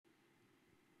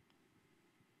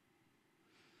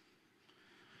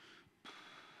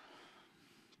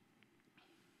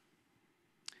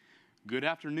Good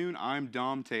afternoon, I'm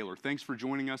Dom Taylor. Thanks for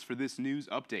joining us for this news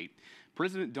update.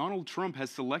 President Donald Trump has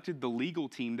selected the legal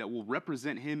team that will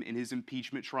represent him in his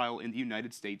impeachment trial in the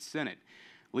United States Senate.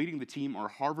 Leading the team are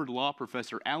Harvard Law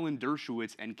professor Alan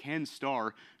Dershowitz and Ken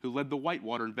Starr, who led the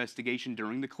Whitewater investigation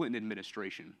during the Clinton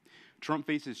administration. Trump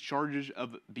faces charges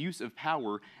of abuse of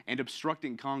power and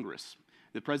obstructing Congress.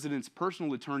 The president's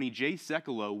personal attorney, Jay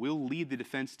Sekulow, will lead the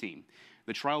defense team.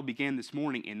 The trial began this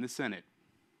morning in the Senate.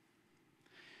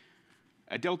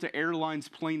 A Delta Airlines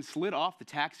plane slid off the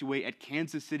taxiway at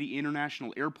Kansas City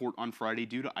International Airport on Friday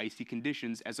due to icy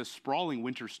conditions as a sprawling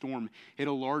winter storm hit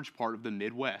a large part of the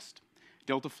Midwest.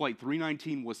 Delta Flight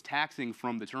 319 was taxiing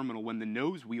from the terminal when the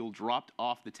nose wheel dropped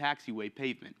off the taxiway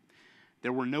pavement.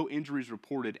 There were no injuries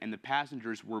reported, and the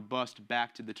passengers were bused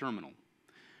back to the terminal.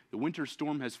 The winter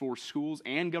storm has forced schools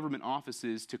and government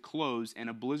offices to close, and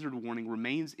a blizzard warning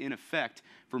remains in effect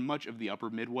for much of the upper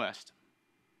Midwest.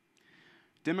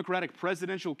 Democratic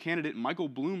presidential candidate Michael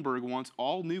Bloomberg wants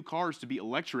all new cars to be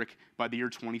electric by the year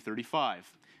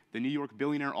 2035. The New York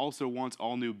billionaire also wants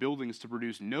all new buildings to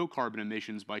produce no carbon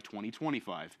emissions by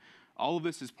 2025. All of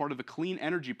this is part of a clean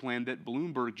energy plan that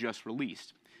Bloomberg just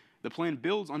released. The plan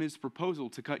builds on his proposal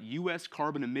to cut U.S.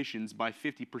 carbon emissions by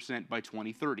 50% by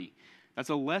 2030. That's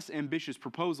a less ambitious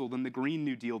proposal than the Green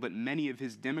New Deal that many of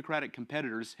his Democratic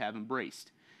competitors have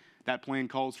embraced. That plan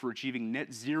calls for achieving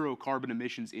net zero carbon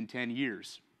emissions in 10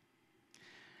 years.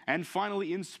 And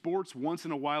finally, in sports, once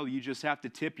in a while, you just have to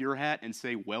tip your hat and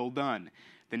say, well done.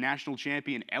 The national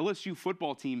champion LSU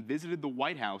football team visited the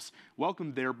White House,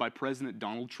 welcomed there by President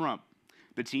Donald Trump.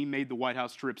 The team made the White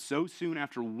House trip so soon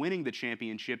after winning the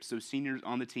championship so seniors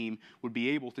on the team would be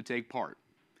able to take part.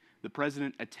 The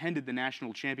president attended the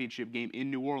national championship game in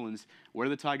New Orleans, where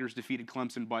the Tigers defeated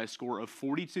Clemson by a score of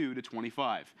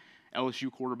 42-25.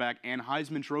 LSU quarterback and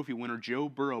Heisman Trophy winner Joe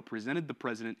Burrow presented the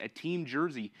president a team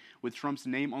jersey with Trump's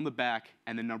name on the back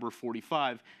and the number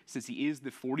 45, since he is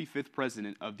the 45th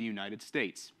president of the United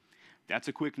States. That's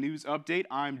a quick news update.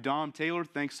 I'm Dom Taylor.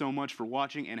 Thanks so much for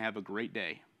watching and have a great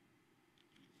day.